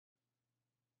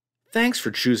Thanks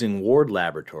for choosing Ward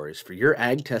Laboratories for your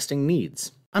ag testing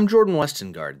needs. I'm Jordan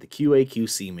Westengard, the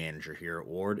QA/QC manager here at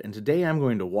Ward, and today I'm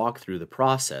going to walk through the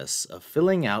process of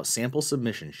filling out sample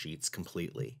submission sheets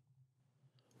completely.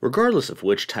 Regardless of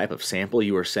which type of sample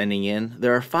you are sending in,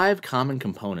 there are 5 common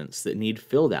components that need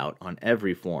filled out on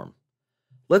every form.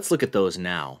 Let's look at those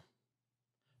now.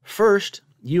 First,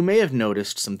 you may have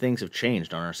noticed some things have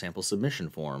changed on our sample submission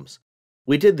forms.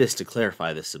 We did this to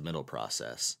clarify the submittal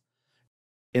process.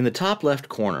 In the top left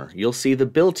corner, you'll see the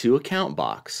Bill to Account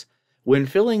box. When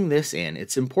filling this in,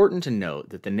 it's important to note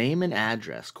that the name and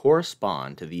address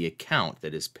correspond to the account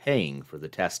that is paying for the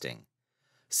testing.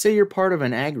 Say you're part of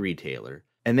an ag retailer,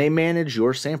 and they manage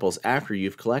your samples after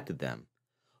you've collected them.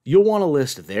 You'll want to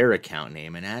list their account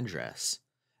name and address.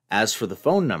 As for the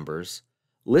phone numbers,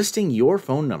 listing your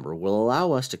phone number will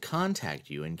allow us to contact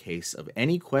you in case of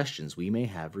any questions we may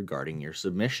have regarding your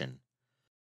submission.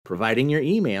 Providing your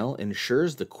email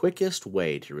ensures the quickest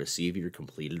way to receive your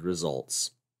completed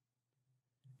results.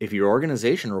 If your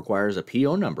organization requires a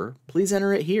PO number, please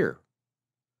enter it here.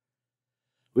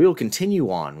 We will continue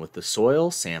on with the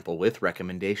soil sample with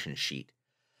recommendation sheet.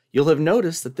 You'll have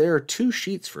noticed that there are 2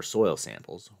 sheets for soil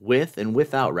samples, with and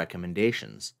without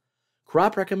recommendations.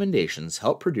 Crop recommendations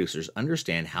help producers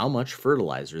understand how much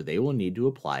fertilizer they will need to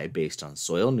apply based on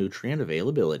soil nutrient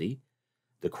availability,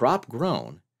 the crop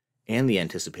grown, and the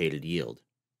anticipated yield.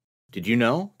 Did you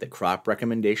know that crop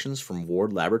recommendations from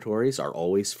Ward Laboratories are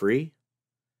always free?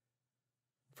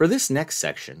 For this next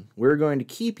section, we're going to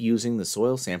keep using the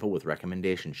soil sample with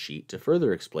recommendation sheet to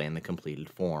further explain the completed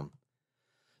form.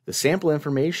 The sample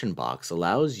information box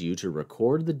allows you to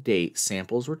record the date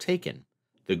samples were taken,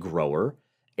 the grower,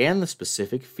 and the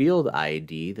specific field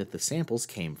ID that the samples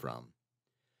came from.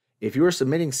 If you are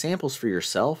submitting samples for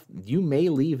yourself, you may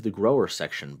leave the grower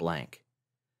section blank.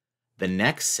 The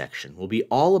next section will be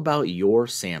all about your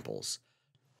samples.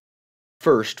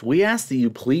 First, we ask that you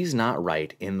please not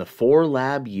write in the For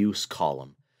Lab Use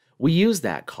column. We use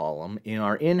that column in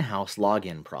our in-house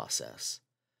login process.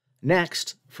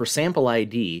 Next, for sample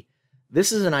ID,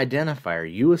 this is an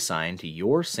identifier you assign to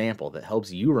your sample that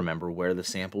helps you remember where the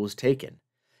sample was taken.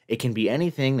 It can be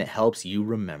anything that helps you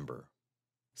remember.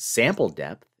 Sample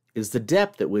depth is the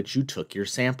depth at which you took your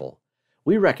sample.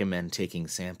 We recommend taking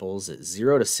samples at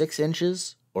 0 to 6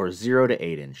 inches or 0 to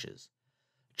 8 inches.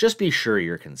 Just be sure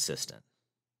you're consistent.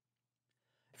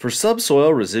 For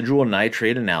subsoil residual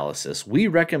nitrate analysis, we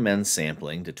recommend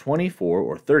sampling to 24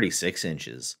 or 36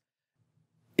 inches.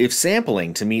 If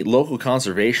sampling to meet local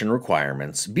conservation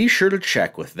requirements, be sure to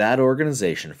check with that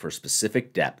organization for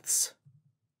specific depths.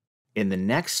 In the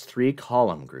next 3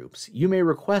 column groups, you may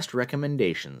request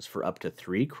recommendations for up to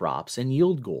 3 crops and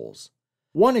yield goals.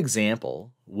 One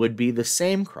example would be the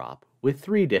same crop with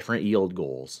 3 different yield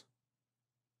goals.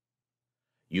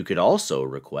 You could also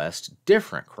request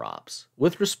different crops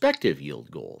with respective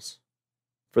yield goals.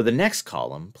 For the next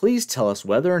column, please tell us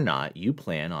whether or not you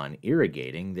plan on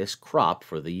irrigating this crop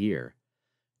for the year.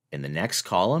 In the next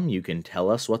column, you can tell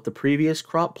us what the previous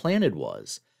crop planted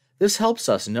was. This helps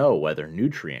us know whether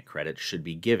nutrient credits should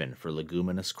be given for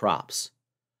leguminous crops.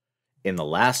 In the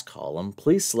last column,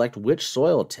 please select which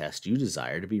soil test you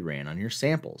desire to be ran on your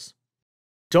samples.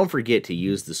 Don't forget to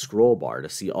use the scroll bar to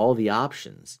see all the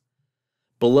options.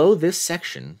 Below this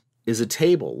section is a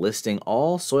table listing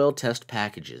all soil test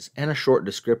packages and a short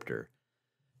descriptor.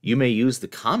 You may use the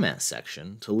comment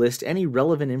section to list any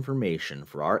relevant information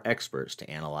for our experts to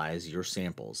analyze your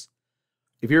samples.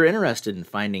 If you're interested in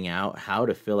finding out how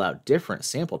to fill out different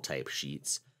sample type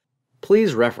sheets,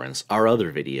 please reference our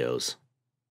other videos.